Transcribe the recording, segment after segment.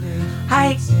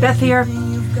Hi, Beth here.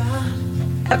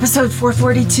 Episode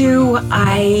 442.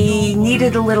 I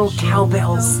needed a little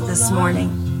cowbells this morning.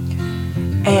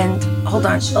 And, hold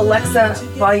on, Alexa,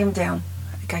 volume down.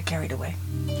 I got carried away.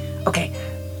 Okay,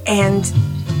 and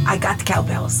I got the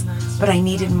cowbells, but I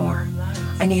needed more.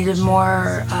 I needed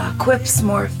more quips,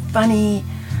 more funny.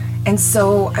 And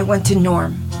so I went to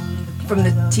Norm from the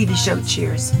TV show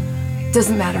Cheers.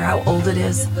 Doesn't matter how old it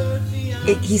is.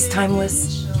 He's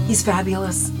timeless. He's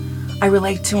fabulous. I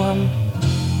relate to him.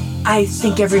 I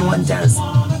think everyone does.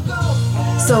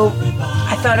 So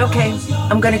I thought, okay,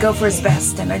 I'm gonna go for his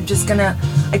best, and I just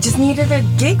needed a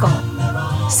giggle.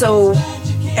 So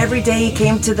every day he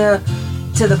came to the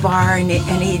bar, and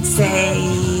he'd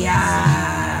say,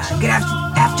 good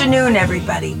afternoon,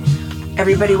 everybody.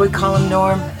 Everybody would call him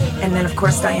Norm, and then of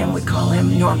course Diane would call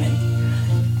him Norman.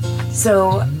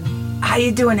 So, how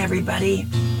you doing, everybody?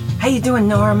 How you doing,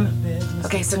 Norm?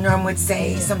 Okay, so Norm would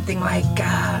say something like,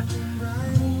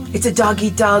 it's a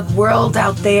dog-eat-dog world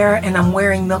out there, and I'm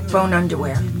wearing milk-bone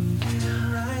underwear.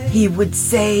 He would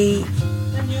say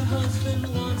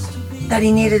that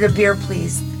he needed a beer,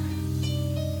 please.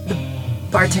 The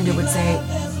bartender would say,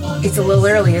 it's a little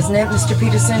early, isn't it, Mr.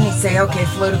 Peterson? He'd say, okay,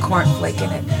 float a cornflake in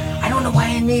it. I don't know why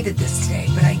I needed this today,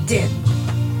 but I did.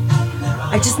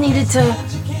 I just needed to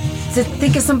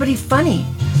think of somebody funny.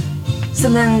 So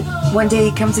then one day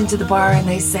he comes into the bar and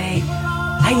they say,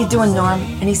 how you doing, Norm?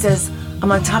 And he says,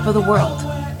 I'm on top of the world.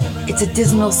 It's a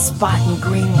dismal spot in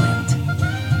Greenland.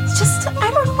 It's just, I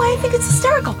don't know why I think it's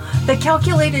hysterical. They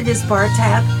calculated his bar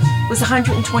tab was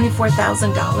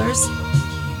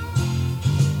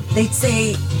 $124,000. They'd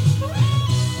say,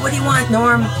 what do you want,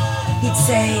 Norm? He'd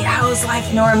say, how's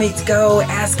life, Norm? He'd go,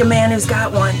 ask a man who's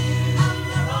got one.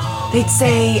 They'd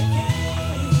say,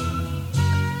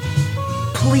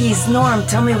 please, Norm,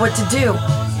 tell me what to do.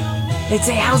 They'd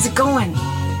say, how's it going?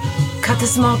 Cut the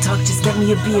small talk, just get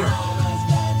me a beer.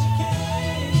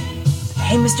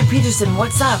 Hey, Mr. Peterson,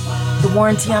 what's up? The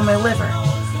warranty on my liver.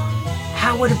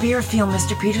 How would a beer feel,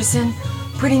 Mr. Peterson?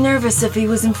 Pretty nervous if he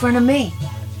was in front of me.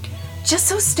 Just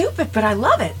so stupid, but I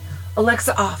love it.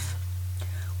 Alexa off.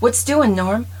 What's doing,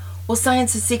 Norm? Well,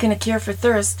 science is seeking a cure for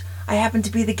thirst. I happen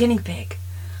to be the guinea pig.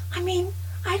 I mean,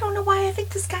 I don't know why I think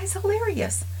this guy's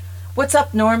hilarious. What's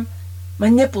up, Norm? My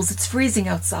nipples, it's freezing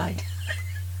outside.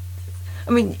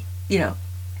 I mean, you know,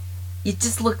 you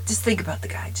just think about the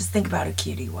guy. Just think about how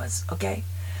cute he was, okay?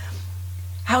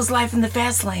 How's life in the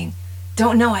fast lane?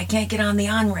 Don't know, I can't get on the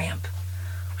on-ramp.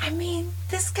 I mean,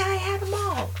 this guy had them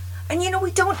all. And you know,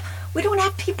 we don't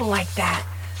have people like that.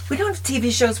 We don't have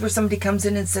TV shows where somebody comes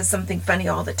in and says something funny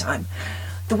all the time.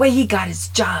 The way he got his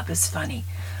job is funny.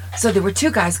 So there were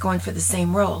two guys going for the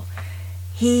same role.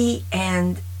 He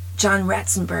and John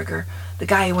Ratzenberger, the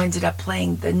guy who ended up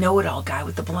playing the know-it-all guy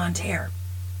with the blonde hair.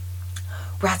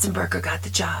 Ratzenberger got the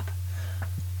job.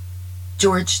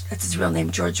 George, that's his real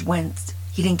name, George went.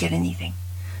 He didn't get anything.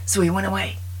 So he went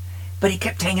away. But he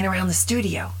kept hanging around the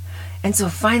studio. And so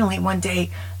finally one day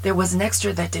there was an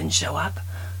extra that didn't show up.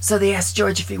 So they asked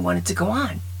George if he wanted to go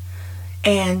on.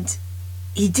 And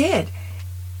he did.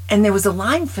 And there was a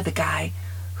line for the guy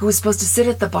who was supposed to sit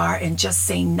at the bar and just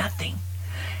say nothing.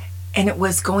 And it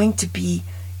was going to be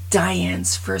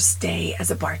Diane's first day as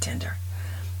a bartender.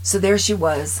 So there she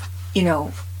was, you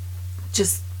know,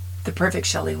 just the perfect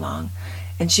Shelley Long.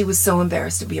 And she was so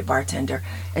embarrassed to be a bartender.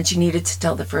 And she needed to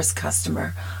tell the first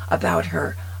customer about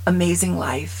her amazing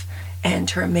life and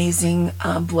her amazing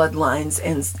bloodlines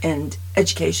and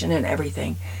education and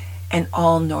everything. And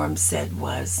all Norm said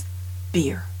was,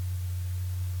 beer.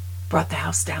 Brought the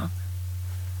house down.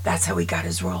 That's how he got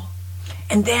his role.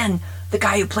 And then the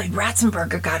guy who played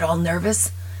Ratzenberger got all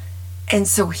nervous. And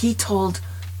so he told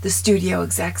the studio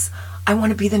execs, I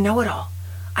want to be the know-it-all.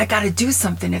 I got to do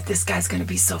something if this guy's going to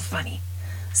be so funny.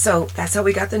 So that's how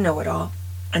we got the know-it-all.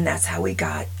 And that's how we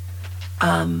got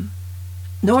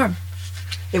Norm.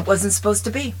 It wasn't supposed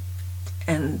to be.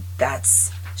 And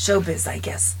that's showbiz, I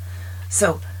guess.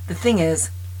 So the thing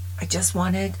is, I just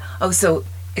wanted... Oh, so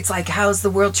it's like, how's the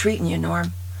world treating you,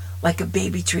 Norm? Like a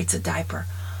baby treats a diaper.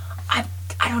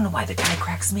 I don't know why the guy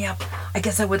cracks me up. I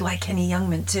guess I would like Henny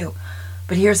Youngman too.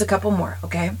 But here's a couple more,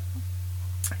 okay?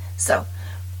 So,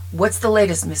 what's the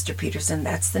latest, Mr. Peterson?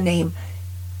 That's the name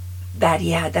that he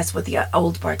had. That's what the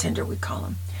old bartender would call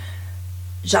him.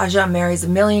 Zsa marries a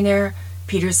millionaire.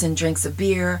 Peterson drinks a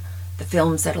beer. The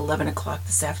film's at 11 o'clock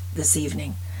this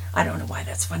evening. I don't know why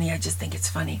that's funny. I just think it's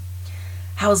funny.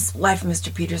 How's life,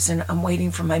 Mr. Peterson? I'm waiting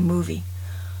for my movie.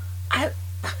 I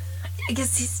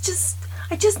guess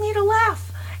I just need a laugh.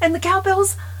 And the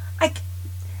cowbells, I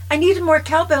needed more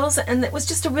cowbells, and it was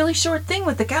just a really short thing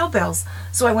with the cowbells.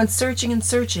 So I went searching and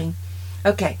searching.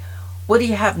 Okay, what do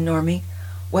you have, Normie?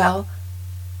 Well,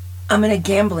 I'm in a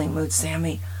gambling mood,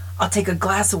 Sammy. I'll take a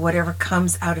glass of whatever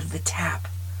comes out of the tap.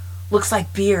 Looks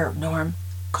like beer, Norm.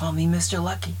 Call me Mr.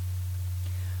 Lucky.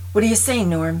 What do you say,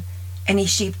 Norm? Any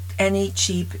cheap,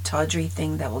 tawdry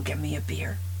thing that will get me a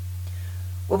beer.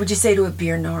 What would you say to a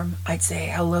beer, Norm? I'd say,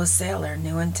 hello, sailor,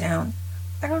 new in town.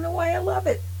 I don't know why I love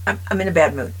it. I'm in a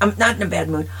bad mood. I'm not in a bad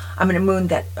mood. I'm in a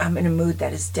mood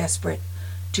that is desperate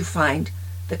to find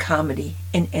the comedy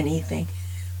in anything.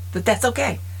 But that's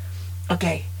okay.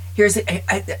 Okay, here's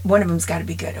one of them's got to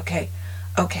be good. Okay.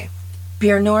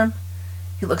 Beer, Norm.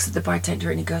 He looks at the bartender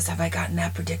and he goes, have I gotten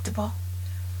that predictable?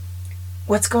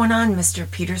 What's going on, Mr.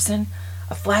 Peterson?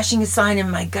 A flashing sign in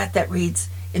my gut that reads,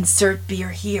 insert beer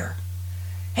here.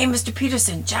 Hey, Mr.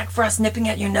 Peterson, Jack Frost nipping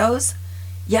at your nose?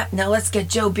 Yep, now let's get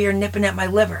Joe Beer nipping at my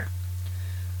liver.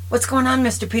 What's going on,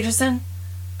 Mr. Peterson?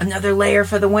 Another layer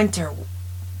for the winter.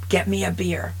 Get me a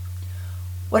beer.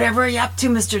 Whatever are you up to,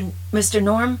 Mr.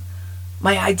 Norm?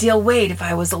 My ideal weight if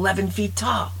I was 11 feet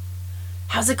tall.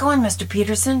 How's it going, Mr.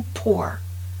 Peterson? Poor.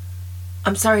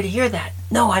 I'm sorry to hear that.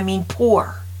 No, I mean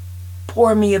poor.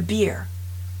 Pour me a beer.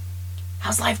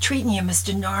 How's life treating you,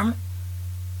 Mr. Norm?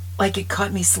 Like it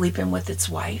caught me sleeping with its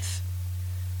wife.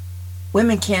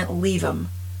 Women can't leave 'em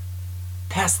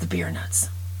past the beer nuts.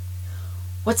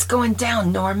 What's going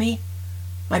down, Normie?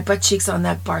 My butt cheeks on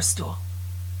that bar stool.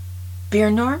 Beer,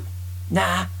 Norm?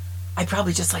 Nah, I'd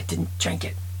probably just like to drink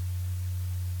it.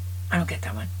 I don't get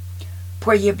that one.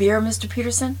 Pour you a beer, Mr.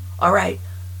 Peterson? All right,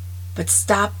 but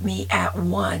stop me at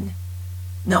 1.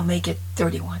 No, make it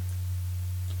 31.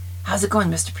 How's it going,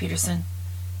 Mr. Peterson?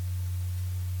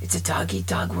 It's a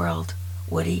dog-eat-dog world,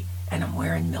 Woody, and I'm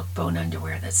wearing milk-bone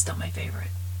underwear. That's still my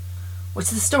favorite. What's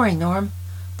the story, Norm?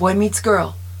 Boy meets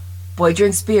girl. Boy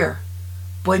drinks beer.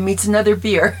 Boy meets another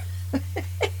beer.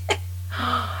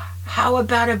 How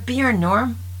about a beer,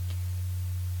 Norm?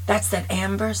 That's that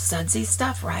amber, sudsy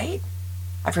stuff, right?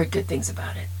 I've heard good things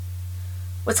about it.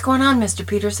 What's going on, Mr.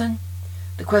 Peterson?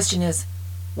 The question is,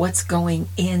 what's going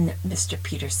in, Mr.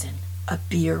 Peterson? A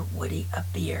beer, Woody, a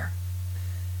beer.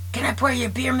 Can I pour you a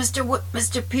beer,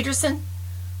 Mr. Peterson?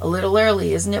 A little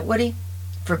early, isn't it, Woody?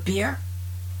 For beer?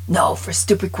 No, for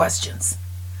stupid questions.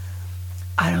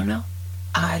 I don't know.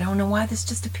 I don't know why this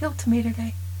just appealed to me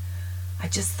today. I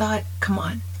just thought, come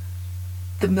on.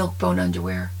 The milk-bone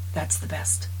underwear, that's the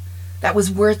best. That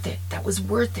was worth it.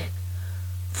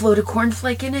 Float a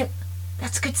cornflake in it,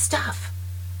 that's good stuff.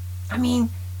 I mean,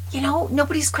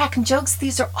 nobody's cracking jokes.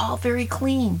 These are all very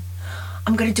clean.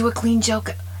 I'm going to do a clean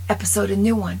joke episode, a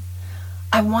new one.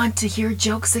 I want to hear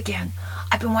jokes again.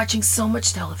 I've been watching so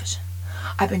much television.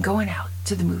 I've been going out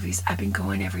to the movies. I've been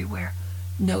going everywhere.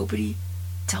 Nobody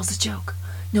tells a joke.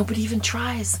 Nobody even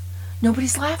tries.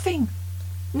 Nobody's laughing.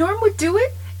 Norm would do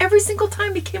it. Every single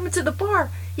time he came into the bar,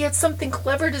 he had something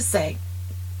clever to say.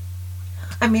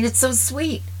 I mean, it's so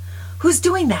sweet. Who's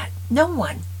doing that? No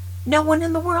one. No one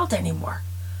in the world anymore.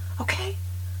 Okay?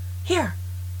 Here,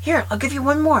 I'll give you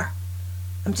one more.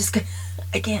 I'm just gonna,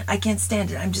 I can't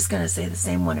stand it. I'm just gonna say the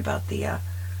same one about the, I'm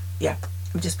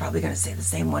just probably gonna say the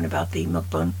same one about the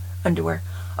milk-bone underwear.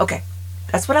 Okay,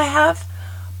 that's what I have,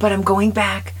 but I'm going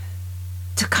back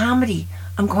to comedy.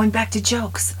 I'm going back to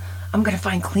jokes. I'm gonna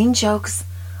find clean jokes.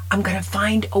 I'm gonna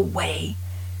find a way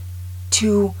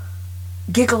to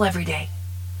giggle every day.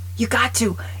 You got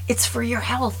to. It's for your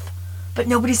health. But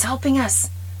nobody's helping us.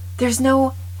 There's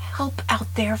no help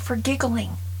out there for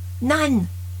giggling. None.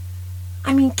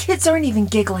 I mean, kids aren't even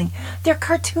giggling. Their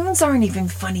cartoons aren't even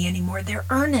funny anymore. They're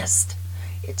earnest.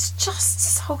 It's just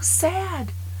so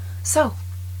sad. So,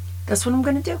 that's what I'm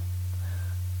going to do.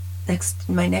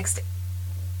 My next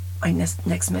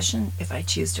mission, if I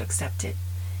choose to accept it,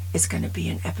 is going to be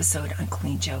an episode on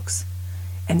clean jokes.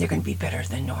 And they're going to be better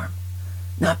than Norm.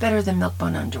 Not better than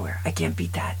milk-bone underwear. I can't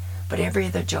beat that. But every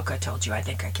other joke I told you, I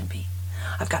think I can beat.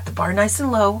 I've got the bar nice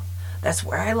and low. That's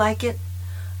where I like it.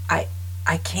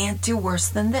 I can't do worse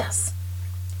than this.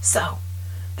 So,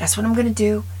 that's what I'm going to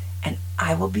do. And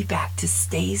I will be back to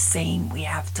stay sane. We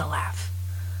have to laugh.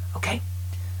 Okay?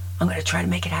 I'm going to try to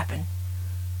make it happen.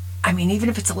 I mean, even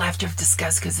if it's a laughter of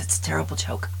disgust because it's a terrible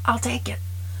joke, I'll take it.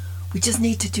 We just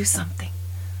need to do something.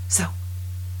 So,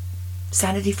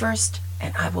 sanity first,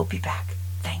 and I will be back.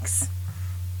 Thanks.